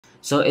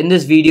So in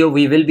this video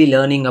we will be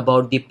learning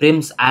about the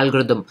Prim's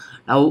algorithm.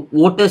 Now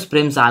what is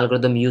Prim's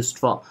algorithm used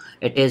for?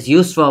 It is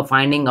used for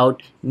finding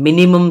out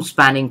minimum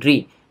spanning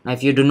tree. Now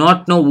if you do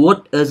not know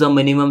what is a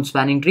minimum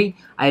spanning tree,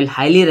 I will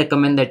highly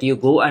recommend that you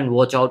go and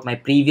watch out my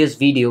previous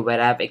video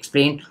where I have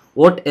explained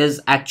what is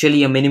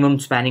actually a minimum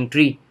spanning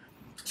tree.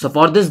 So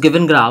for this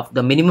given graph,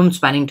 the minimum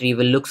spanning tree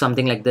will look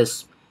something like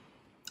this,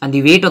 and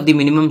the weight of the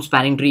minimum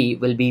spanning tree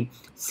will be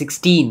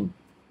 16.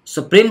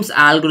 So Prim's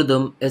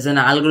algorithm is an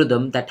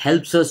algorithm that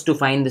helps us to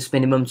find this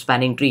minimum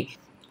spanning tree.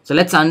 So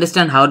let's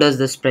understand how does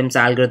this Prim's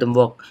algorithm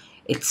work.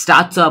 It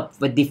starts up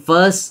with the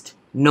first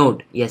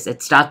node. Yes,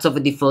 it starts off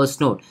with the first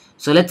node.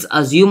 So let's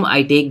assume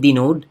I take the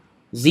node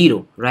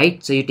 0,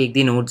 right? So you take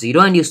the node 0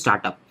 and you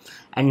start up.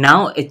 And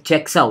now it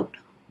checks out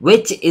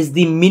which is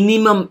the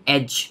minimum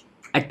edge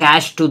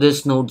attached to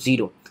this node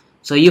 0.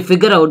 So you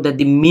figure out that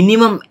the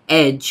minimum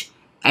edge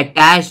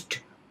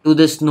attached to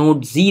this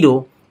node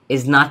 0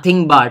 is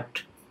nothing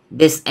but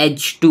this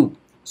edge 2.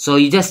 So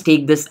you just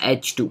take this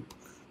edge 2.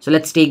 So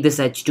let's take this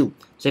edge 2.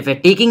 So if you're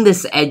taking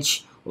this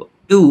edge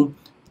 2,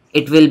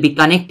 it will be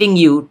connecting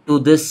you to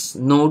this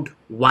node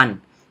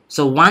 1.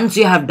 So once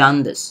you have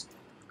done this,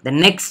 the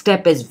next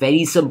step is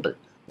very simple.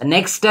 The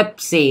next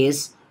step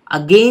says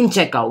again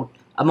check out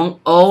among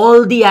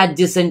all the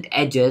adjacent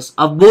edges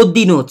of both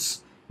the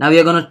nodes. Now we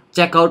are going to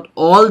check out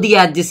all the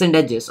adjacent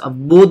edges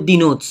of both the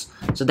nodes.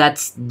 So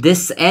that's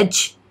this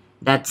edge,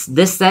 that's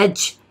this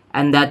edge,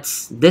 and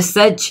that's this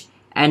edge,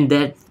 and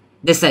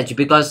this edge,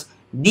 because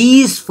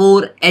these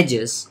 4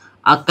 edges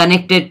are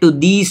connected to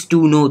these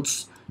 2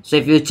 nodes. So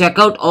if you check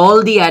out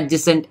all the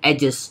adjacent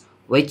edges,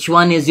 which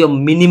one is your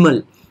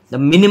minimal? The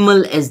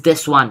minimal is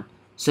this one.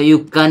 So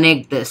you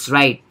connect this,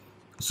 right?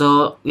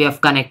 So we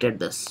have connected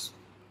this.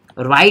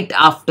 Right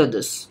after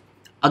this,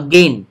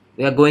 again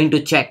we are going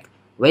to check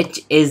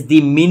which is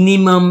the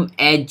minimum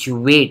edge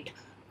weight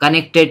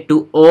connected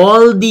to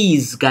all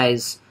these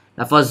guys.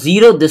 Now for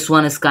 0, this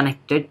one is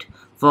connected.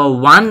 For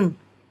 1,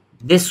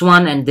 this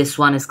one and this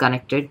one is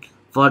connected.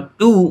 For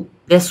 2,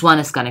 this one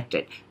is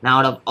connected. Now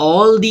out of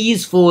all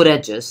these 4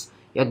 edges,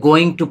 you're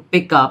going to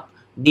pick up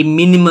the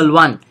minimal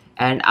one.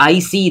 And I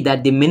see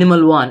that the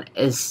minimal one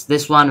is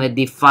this one with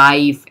the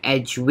 5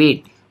 edge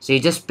weight. So you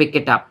just pick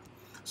it up.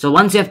 So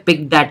once you have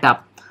picked that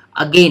up,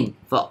 again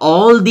for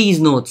all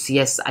these nodes,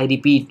 yes, I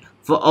repeat,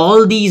 for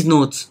all these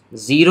nodes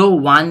 0,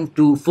 1,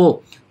 2,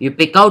 4, you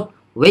pick out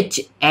which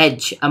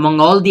edge among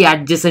all the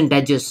adjacent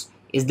edges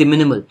is the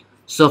minimal.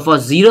 So for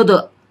 0,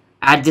 the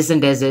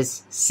adjacent edge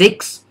is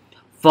 6.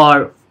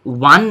 For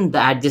 1,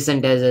 the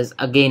adjacent edge is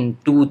again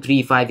 2,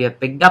 3, 5 you have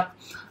picked up.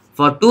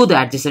 For 2,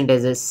 the adjacent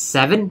edge is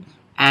 7.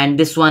 And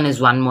this one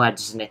is one more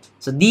adjacent edge.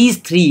 So these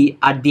 3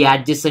 are the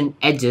adjacent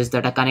edges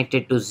that are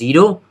connected to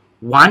 0,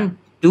 1,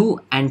 2,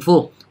 and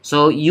 4.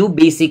 So you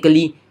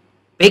basically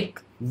pick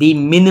the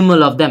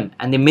minimal of them,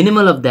 and the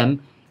minimal of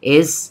them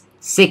is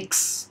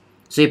 6.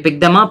 So you pick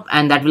them up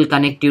and that will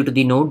connect you to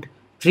the node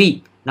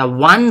 3. Now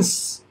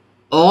once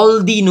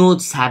all the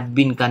nodes have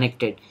been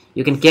connected,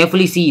 you can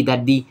carefully see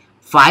that the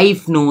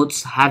 5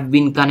 nodes have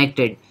been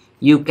connected.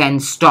 You can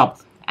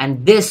stop,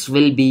 and this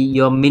will be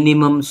your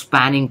minimum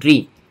spanning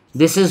tree.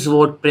 This is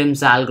what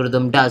Prim's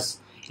algorithm does.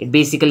 It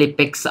basically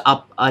picks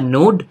up a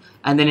node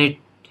and then it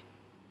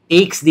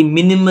takes the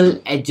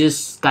minimal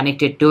edges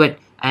connected to it,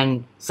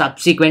 and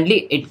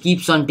subsequently it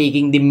keeps on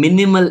taking the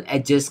minimal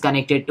edges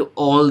connected to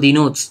all the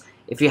nodes.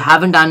 If you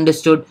haven't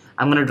understood,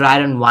 I'm going to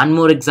try on one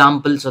more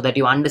example so that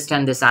you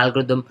understand this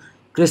algorithm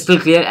crystal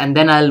clear, and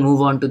then I'll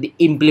move on to the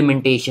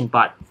implementation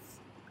part.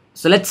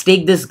 So let's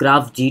take this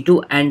graph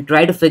G2 and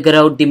try to figure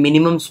out the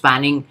minimum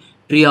spanning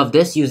tree of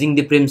this using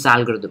the Prim's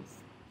algorithm.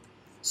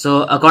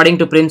 So according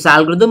to Prim's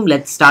algorithm,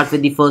 let's start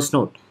with the first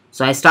node.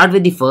 So I start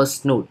with the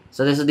first node.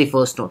 So this is the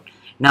first node.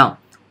 Now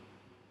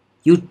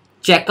you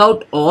check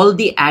out all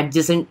the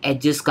adjacent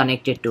edges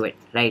connected to it,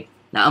 right?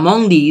 Now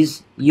among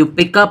these, you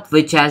pick up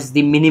which has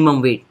the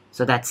minimum weight.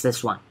 So that's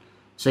this one.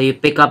 So you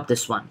pick up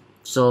this one.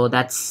 So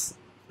that's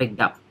picked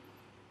up.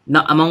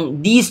 Now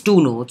among these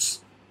 2 nodes,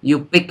 you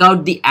pick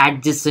out the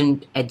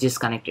adjacent edges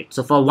connected.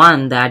 So for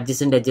 1, the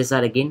adjacent edges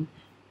are again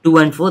 2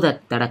 and 4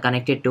 that are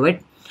connected to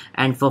it.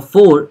 And for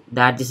 4,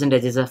 the adjacent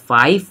edges are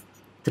 5,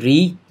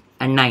 3,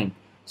 and 9.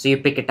 So you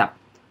pick it up.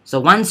 So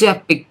once you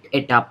have picked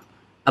it up,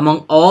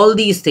 among all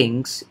these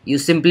things, you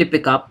simply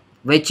pick up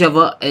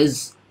whichever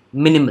is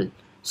minimal.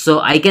 So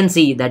I can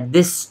see that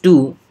this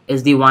 2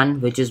 is the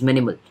one which is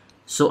minimal.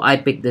 So I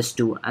pick this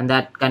 2, and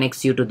that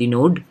connects you to the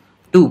node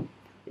 2.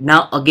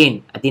 Now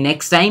again, at the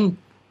next time,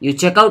 you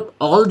check out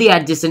all the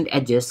adjacent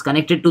edges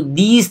connected to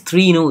these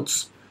 3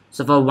 nodes.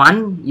 So for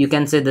 1, you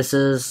can say this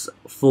is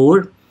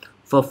 4.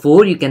 For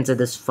 4, you can say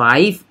this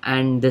 5,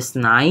 and this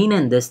 9,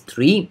 and this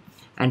 3.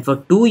 And for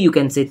 2, you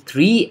can say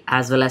 3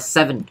 as well as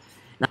 7.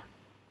 Now,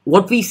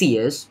 what we see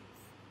is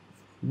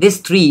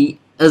this 3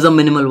 is a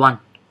minimal one,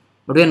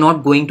 but we are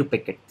not going to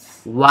pick it.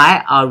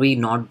 Why are we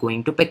not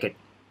going to pick it?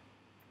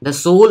 The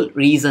sole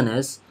reason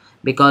is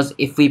because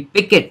if we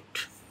pick it,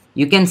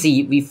 you can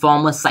see we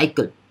form a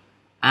cycle.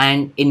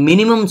 and in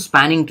minimum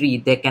spanning tree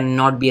there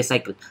cannot be a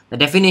cycle. The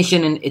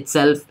definition in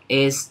itself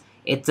is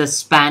it's a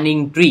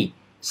spanning tree,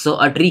 so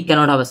a tree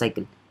cannot have a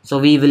cycle. So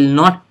we will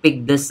not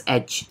pick this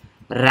edge,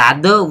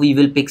 rather we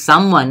will pick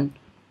someone.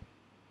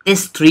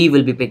 This tree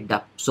will be picked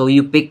up, so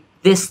you pick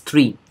this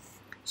tree.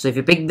 So if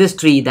you pick this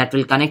tree, that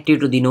will connect you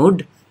to the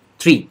node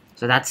 3.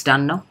 So that's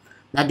done now.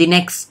 Now the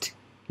next,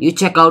 you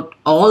check out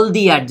all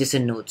the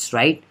adjacent nodes,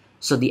 right?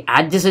 So the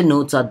adjacent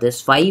nodes are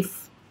this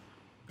 5,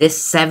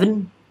 this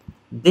 7,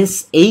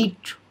 this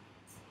 8,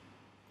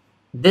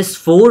 this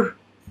 4,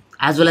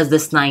 as well as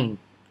this 9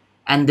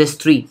 and this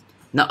 3.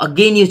 Now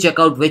again you check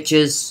out which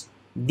is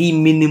the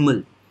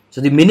minimal.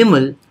 So the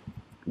minimal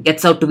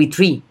gets out to be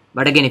 3,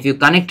 but again if you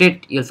connect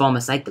it you'll form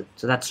a cycle,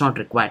 so that's not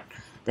required.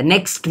 The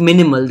next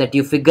minimal that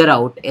you figure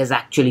out is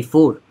actually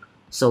 4.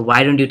 So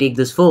why don't you take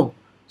this 4?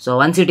 So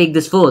once you take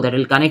this 4, that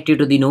will connect you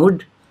to the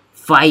node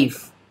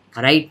 5,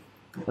 right?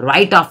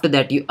 Right after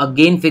that you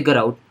again figure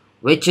out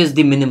which is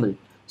the minimal.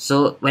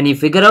 So when you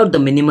figure out the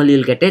minimal,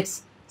 you'll get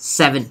it's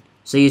 7.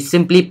 So you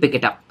simply pick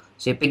it up.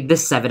 So you pick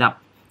this 7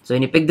 up. So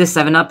when you pick this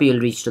 7 up, you'll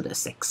reach to the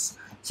 6.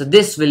 So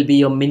this will be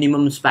your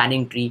minimum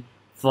spanning tree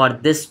for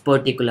this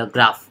particular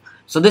graph.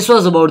 So this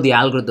was about the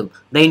algorithm.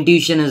 The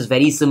intuition is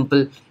very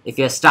simple. If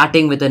you're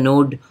starting with a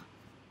node,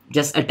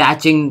 just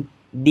attaching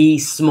the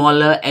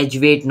smaller edge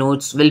weight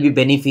nodes will be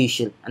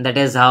beneficial, and that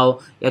is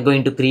how you're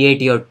going to create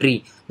your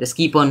tree. Just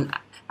keep on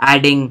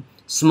adding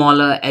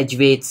smaller edge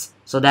weights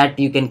so that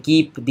you can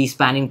keep the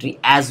spanning tree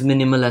as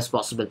minimal as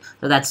possible.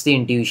 So that's the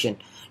intuition.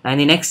 Now in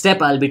the next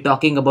step, I'll be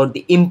talking about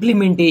the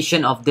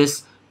implementation of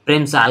this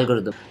Prim's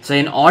algorithm. So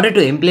in order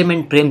to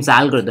implement Prim's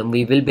algorithm,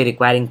 we will be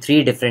requiring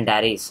 3 different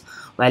arrays.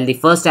 While the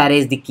first array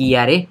is the key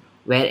array,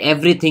 where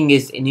everything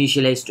is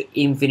initialized to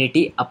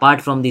infinity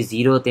apart from the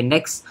 0th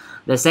index.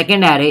 The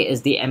second array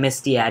is the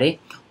MST array,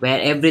 where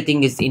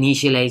everything is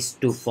initialized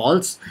to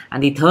false.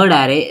 And the third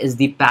array is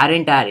the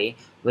parent array,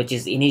 which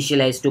is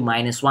initialized to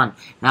 -1.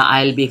 Now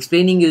I'll be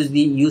explaining you the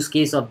use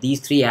case of these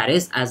 3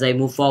 arrays as I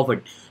move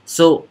forward.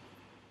 So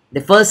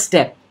the first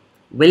step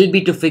will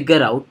be to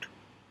figure out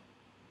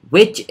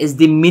which is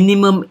the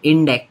minimum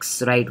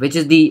index, right? Which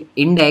is the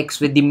index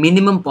with the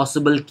minimum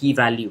possible key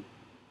value,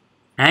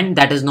 and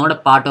that is not a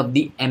part of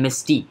the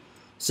MST.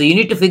 So you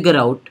need to figure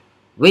out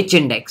which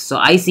index. So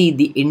I see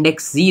the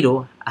index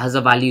 0 has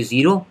a value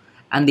 0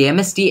 and the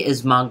MST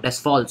is marked as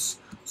false.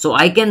 So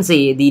I can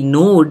say the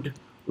node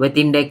with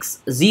index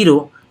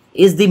 0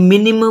 is the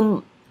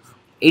minimum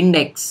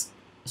index.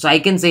 So I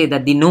can say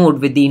that the node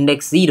with the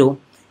index 0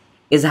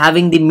 is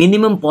having the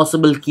minimum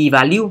possible key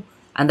value,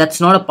 and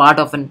that's not a part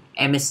of an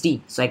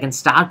MST. So I can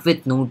start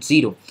with node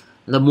 0.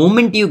 The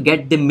moment you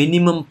get the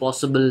minimum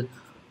possible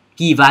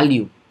key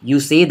value, you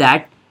say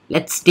that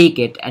let's take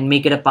it and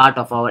make it a part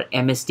of our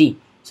MST.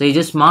 So you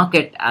just mark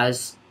it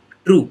as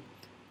true.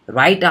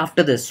 Right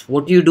after this,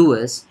 what you do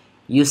is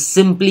you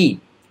simply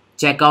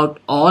check out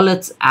all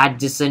its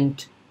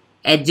adjacent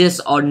edges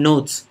or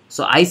nodes.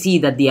 So I see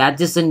that the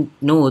adjacent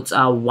nodes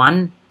are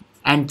 1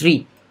 and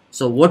 3.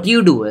 So what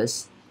you do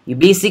is you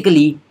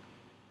basically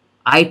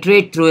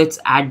iterate through its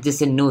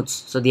adjacent nodes.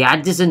 So the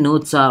adjacent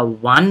nodes are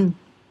 1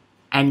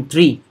 and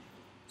 3.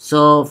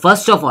 So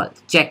first of all,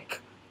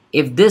 check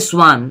if this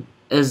one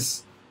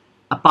is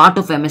a part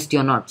of MST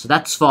or not. So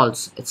that's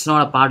false. It's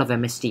not a part of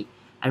MST.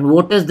 And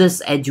what is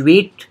this edge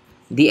weight?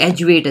 The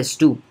edge weight is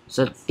 2.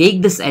 So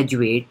take this edge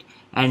weight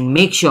and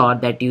make sure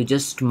that you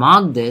just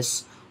mark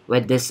this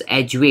with this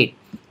edge weight.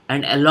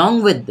 And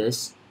along with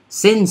this,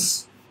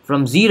 since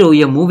from 0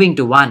 you're moving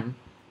to 1,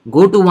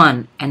 go to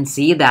 1 and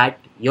say that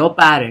your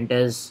parent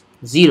is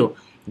 0.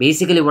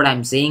 Basically what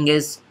I'm saying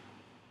is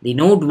the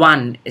node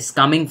 1 is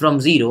coming from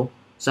 0.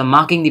 So I'm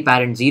marking the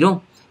parent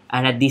 0.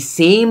 And at the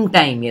same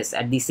time, yes,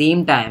 at the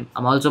same time,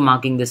 I'm also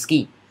marking this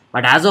key.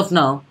 But as of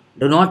now,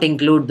 do not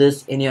include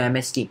this in your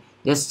MST.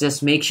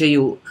 Just make sure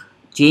you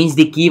change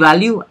the key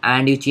value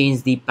and you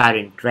change the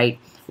parent, right?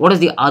 What is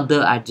the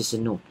other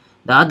adjacent node?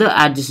 The other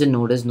adjacent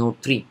node is node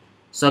 3.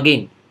 So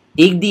again,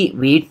 take the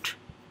weight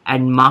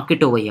and mark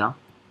it over here.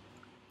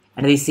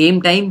 And at the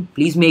same time,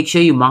 please make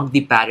sure you mark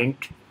the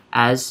parent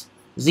as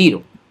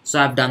 0. So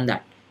I've done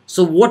that.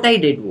 So what I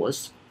did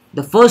was,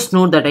 the first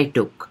node that I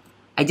took,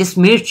 I just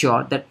made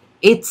sure that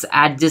its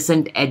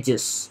adjacent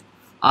edges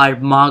are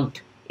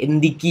marked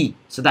in the key.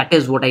 So that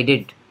is what I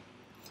did.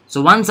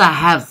 So once I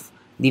have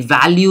the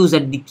values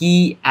at the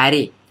key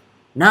array,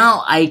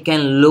 now I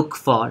can look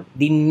for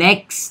the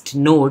next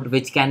node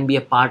which can be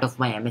a part of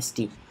my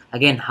MST.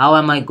 Again, how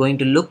am I going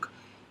to look?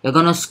 You're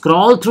going to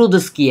scroll through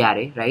this key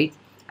array, right?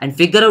 And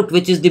figure out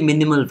which is the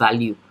minimal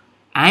value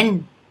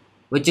and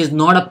which is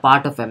not a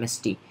part of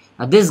MST.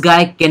 Now this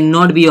guy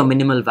cannot be your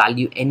minimal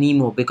value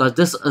anymore because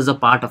this is a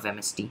part of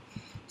MST.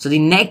 So the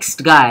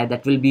next guy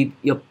that will be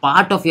your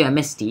part of your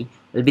MST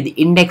will be the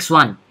index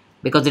 1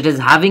 because it is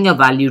having a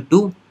value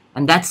 2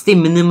 and that's the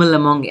minimal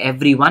among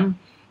everyone,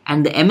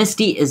 and the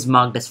MST is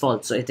marked as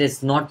false. So it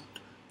is not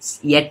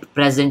yet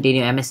present in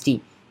your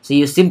MST. So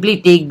you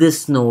simply take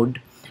this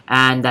node,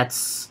 and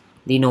that's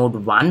the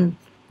node 1,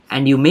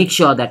 and you make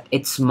sure that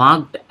it's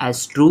marked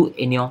as true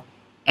in your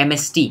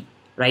MST,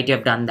 right? You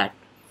have done that.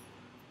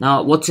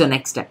 Now, what's your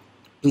next step?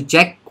 To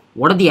check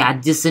what are the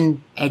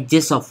adjacent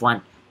edges of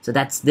 1. So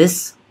that's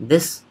this,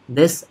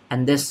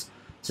 and this.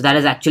 So that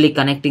is actually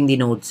connecting the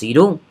node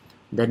 0,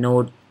 the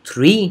node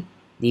 3,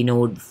 the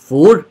node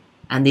 4,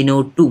 and the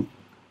node 2.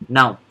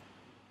 Now,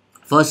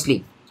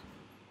 firstly,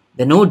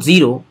 the node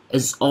 0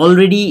 is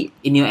already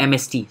in your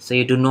MST, so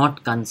you do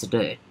not consider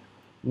it.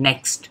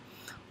 Next,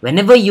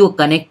 whenever you are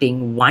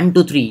connecting 1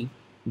 to 3,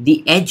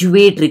 the edge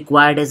weight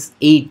required is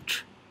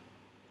 8.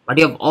 But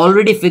you have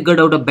already figured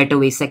out a better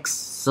way, 6.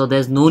 So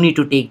there's no need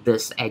to take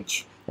this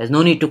edge. There's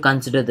no need to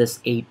consider this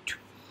 8.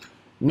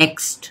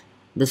 Next,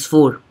 this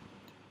 4.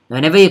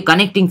 Whenever you're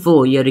connecting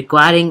 4, you're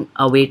requiring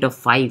a weight of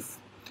 5.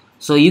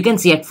 So you can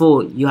see at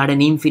 4, you had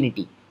an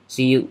infinity.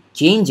 So you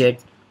change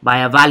it by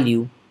a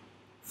value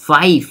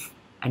 5.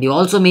 And you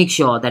also make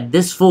sure that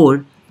this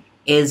 4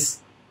 is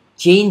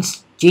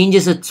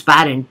changes its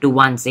parent to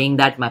 1, saying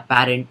that my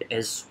parent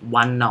is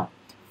 1 now.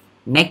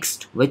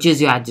 Next, which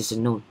is your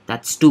adjacent node?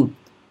 That's 2.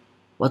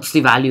 What's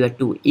the value at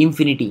 2?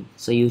 Infinity.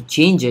 So you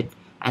change it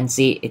and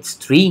say it's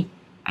 3,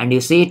 and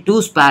you say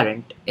 2's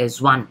parent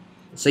is 1.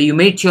 So you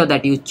made sure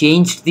that you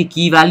changed the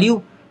key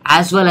value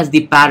as well as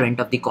the parent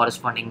of the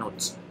corresponding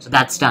nodes. So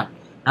that's done.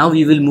 Now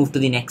we will move to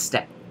the next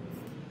step.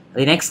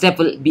 The next step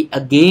will be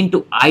again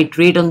to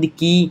iterate on the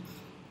key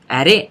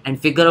array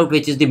and figure out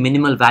which is the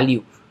minimal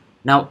value.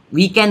 Now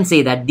we can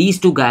say that these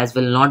two guys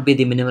will not be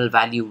the minimal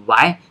value.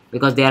 Why?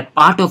 Because they are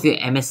part of your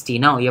MST.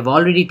 Now you have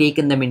already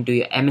taken them into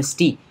your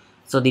MST.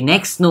 So the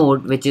next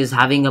node which is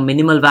having a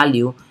minimal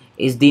value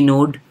is the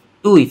node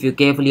 2. If you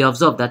carefully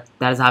observe that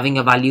is having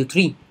a value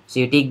 3. So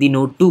you take the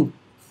node 2.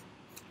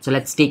 So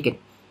let's take it.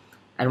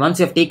 And once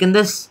you have taken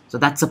this, so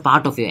that's a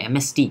part of your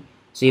MST.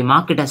 So you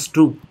mark it as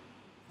true.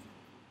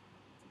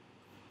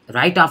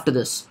 Right after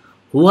this,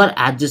 who are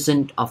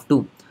adjacent of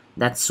 2?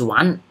 That's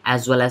 1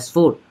 as well as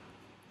 4.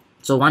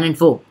 So 1 and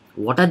 4.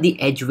 What are the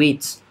edge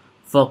weights?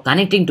 For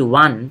connecting to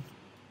 1,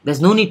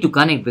 there's no need to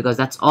connect because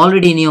that's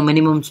already in your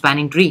minimum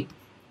spanning tree.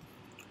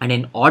 And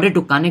in order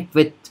to connect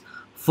with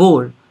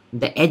 4,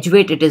 the edge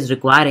weight it is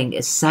requiring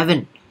is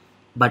 7.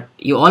 But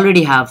you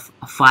already have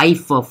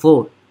 5 for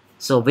 4.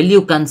 So will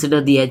you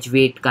consider the edge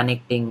weight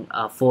connecting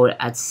 4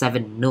 as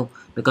 7? No,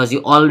 because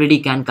you already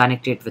can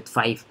connect it with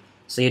 5.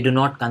 So you do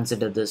not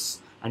consider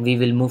this. And we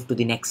will move to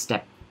the next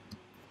step.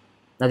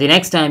 Now the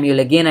next time you'll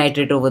again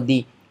iterate over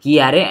the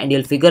key array and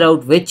you'll figure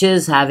out which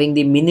is having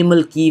the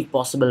minimal key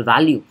possible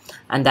value.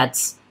 And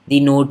that's the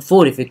node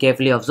 4. If you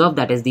carefully observe,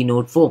 that is the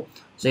node 4.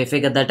 So you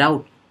figure that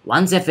out.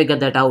 Once you figure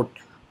that out,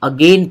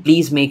 again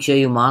please make sure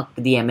you mark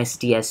the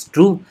MST as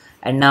true.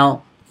 And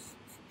now,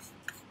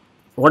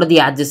 what are the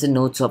adjacent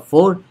nodes of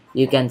 4?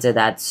 You can say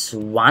that's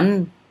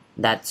 1,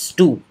 that's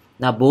 2.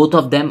 Now both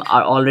of them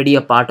are already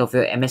a part of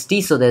your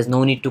MST, so there's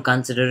no need to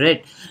consider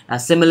it.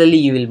 Similarly,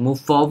 you will move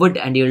forward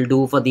and you'll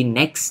do for the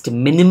next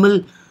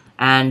minimal,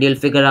 and you'll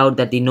figure out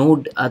that the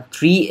node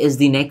 3 is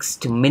the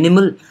next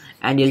minimal,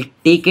 and you'll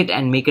take it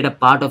and make it a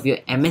part of your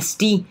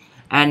MST.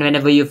 And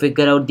whenever you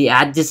figure out the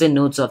adjacent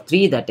nodes of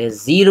 3, that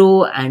is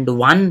 0 and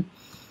 1,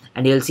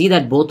 and you'll see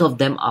that both of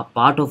them are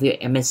part of your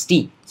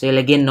MST. So you'll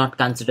again not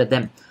consider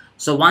them.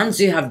 So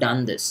once you have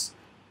done this,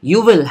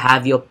 you will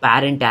have your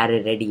parent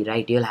array ready,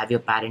 right? You'll have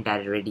your parent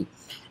array ready.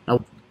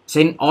 Now,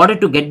 so in order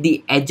to get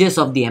the edges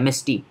of the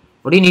MST,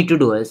 what you need to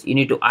do is you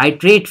need to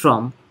iterate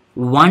from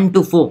 1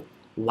 to 4.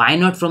 Why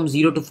not from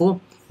 0 to 4?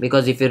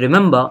 Because if you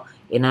remember,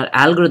 in our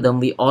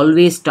algorithm, we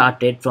always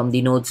started from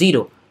the node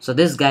 0. So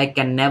this guy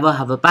can never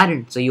have a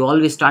parent. So you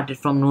always started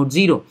from node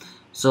 0.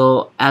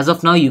 So as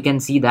of now, you can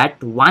see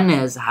that 1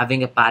 is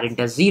having a parent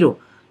as 0.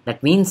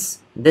 That means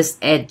this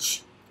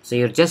edge. So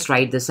you just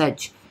write this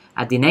edge.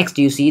 At the next,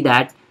 you see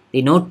that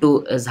the node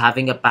 2 is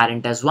having a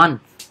parent as 1.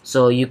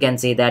 So you can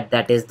say that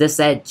that is this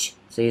edge.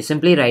 So you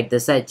simply write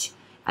this edge.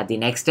 At the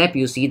next step,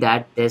 you see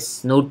that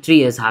this node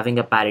 3 is having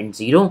a parent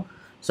 0.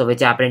 So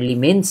which apparently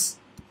means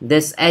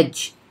this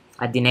edge.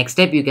 At the next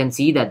step, you can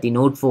see that the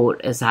node 4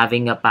 is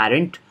having a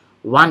parent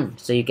 1.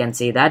 So you can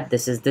say that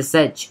this is this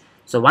edge.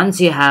 So once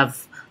you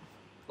have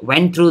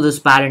went through this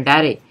parent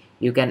array,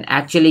 you can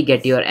actually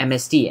get your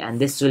MST, and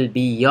this will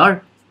be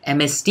your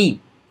MST.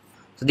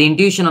 So the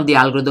intuition of the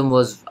algorithm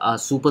was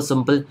super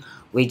simple.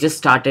 We just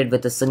started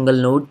with a single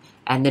node,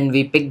 and then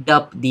we picked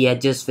up the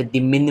edges with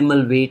the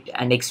minimal weight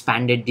and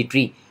expanded the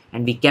tree.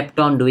 And we kept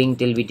on doing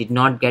till we did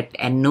not get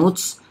n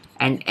nodes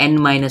and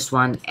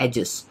n-1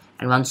 edges.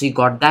 And once we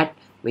got that,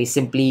 we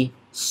simply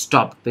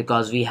stopped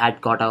because we had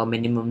got our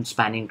minimum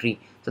spanning tree.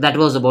 So that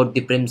was about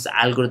the Prim's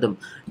algorithm.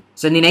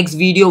 So in the next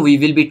video, we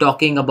will be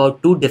talking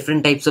about two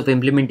different types of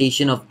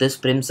implementation of this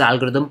Prim's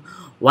algorithm.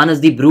 One is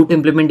the brute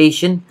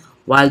implementation,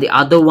 while the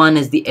other one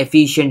is the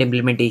efficient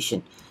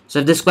implementation. So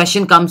if this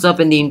question comes up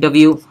in the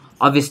interview,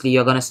 obviously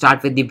you're going to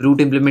start with the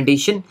brute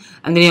implementation,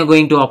 and then you're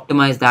going to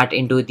optimize that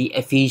into the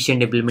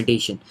efficient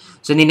implementation.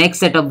 So in the next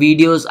set of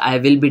videos, I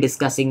will be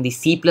discussing the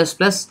C++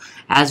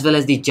 as well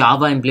as the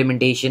Java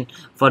implementation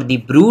for the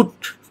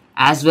brute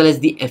as well as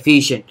the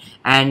efficient.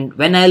 And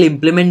when I'll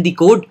implement the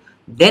code,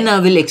 then I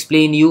will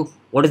explain you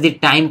what is the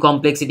time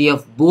complexity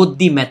of both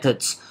the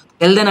methods.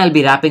 Till then, I'll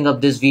be wrapping up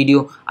this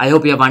video. I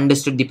hope you have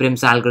understood the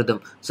Prim's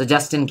algorithm. So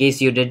just in case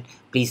you did,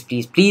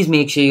 please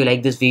make sure you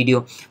like this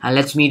video, and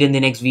let's meet in the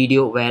next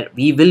video where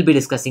we will be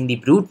discussing the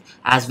brute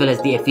as well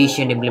as the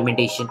efficient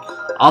implementation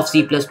of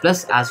C++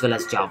 as well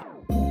as Java.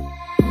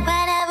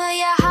 Whenever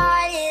your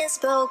heart is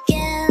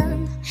broken,